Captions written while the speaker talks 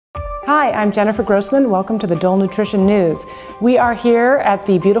Hi, I'm Jennifer Grossman. Welcome to the Dole Nutrition News. We are here at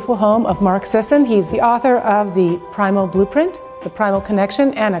the beautiful home of Mark Sisson. He's the author of the Primal Blueprint, the Primal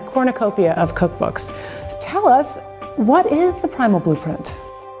Connection, and a cornucopia of cookbooks. So tell us, what is the Primal Blueprint?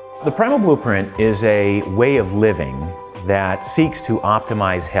 The Primal Blueprint is a way of living that seeks to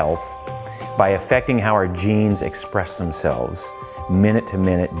optimize health by affecting how our genes express themselves minute to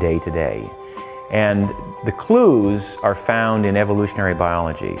minute, day to day. And the clues are found in evolutionary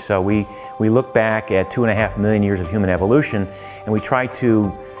biology. So we look back at 2.5 million years of human evolution, and we try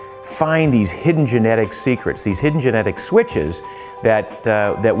to find these hidden genetic secrets, these hidden genetic switches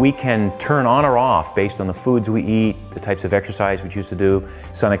that we can turn on or off based on the foods we eat, the types of exercise we choose to do,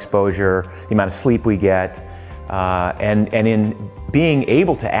 sun exposure, the amount of sleep we get, and in being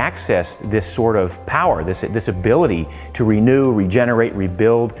able to access this sort of power, this ability to renew, regenerate,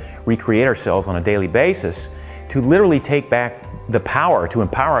 rebuild, recreate ourselves on a daily basis, to literally take back the power, to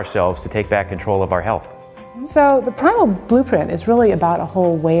empower ourselves to take back control of our health. So the Primal Blueprint is really about a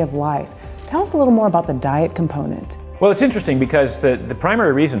whole way of life. Tell us a little more about the diet component. Well, it's interesting because the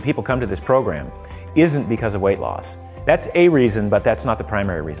primary reason people come to this program isn't because of weight loss. That's a reason, but that's not the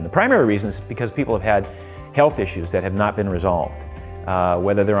primary reason. The primary reason is because people have had health issues that have not been resolved.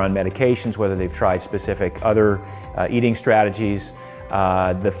 Whether they're on medications, whether they've tried specific other eating strategies.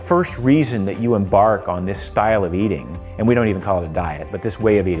 The first reason that you embark on this style of eating, and we don't even call it a diet, but this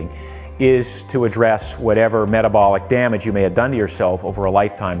way of eating, is to address whatever metabolic damage you may have done to yourself over a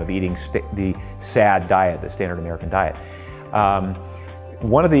lifetime of eating the SAD diet, the standard American diet.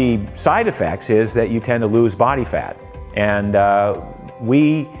 One of the side effects is that you tend to lose body fat, and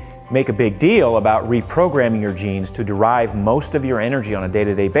we make a big deal about reprogramming your genes to derive most of your energy on a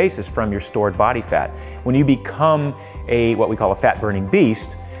day-to-day basis from your stored body fat. When you become what we call a fat-burning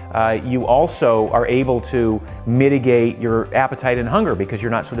beast, you also are able to mitigate your appetite and hunger because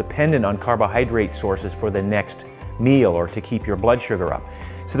you're not so dependent on carbohydrate sources for the next meal or to keep your blood sugar up.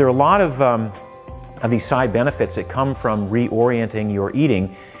 So there are a lot of these side benefits that come from reorienting your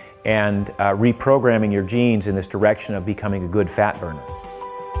eating and reprogramming your genes in this direction of becoming a good fat burner.